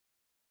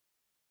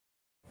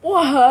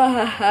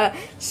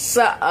What's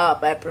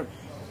up,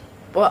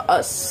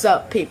 what's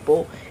up,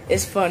 people?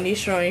 It's Funny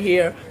Showing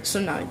here.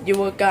 So now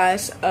you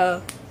guys,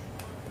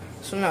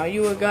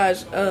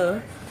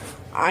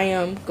 I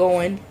am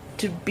going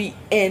to be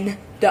in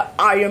the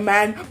Iron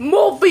Man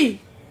movie.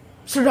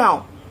 So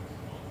now,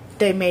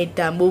 they made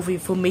that movie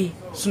for me.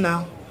 So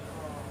now,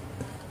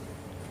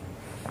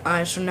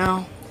 I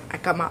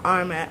got my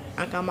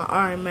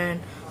Iron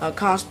Man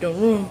costume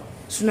room.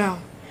 So now,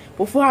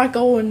 before I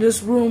go in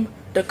this room,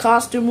 the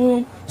costume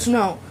room, so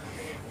now,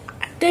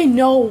 they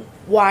know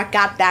why I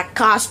got that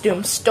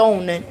costume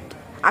stolen.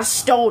 I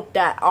stole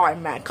that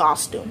Iron Man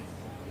costume.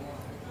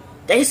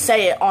 They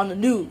say it on the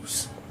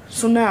news.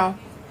 So now,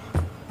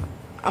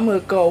 I'm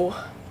gonna go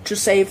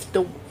save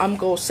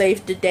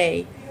the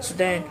day. So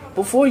then,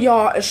 before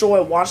y'all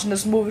enjoy watching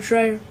this movie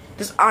trailer,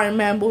 this Iron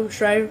Man movie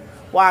trailer,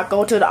 while I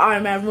go to the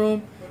Iron Man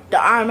room, the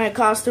Iron Man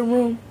costume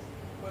room,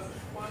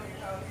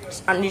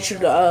 I need you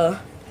to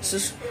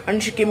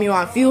give me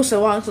my views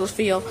and likes on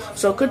feel.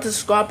 So click the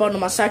subscribe button on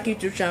my second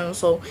YouTube channel.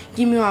 So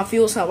give me my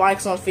views and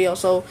likes on feel.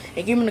 So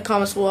and give me in the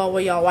comments below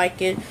where y'all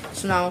like it.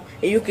 So now,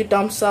 and you can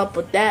thumbs up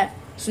with that.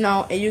 So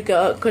now, and you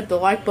can click the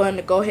like button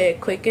to go ahead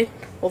and click it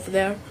over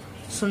there.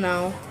 So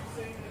now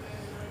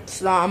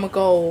I'm gonna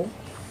go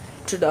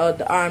to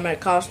the Iron Man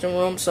costume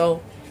room.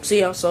 So see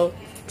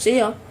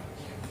ya.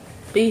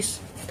 Peace.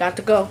 Got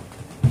to go.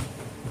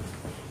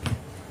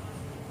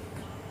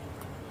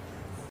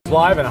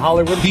 Live in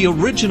Hollywood. The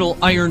original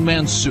Iron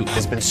Man suit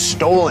has been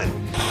stolen.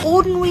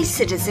 Ordinary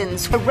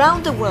citizens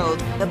around the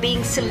world are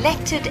being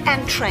selected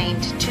and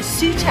trained to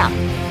suit up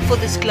for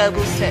this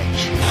global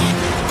search.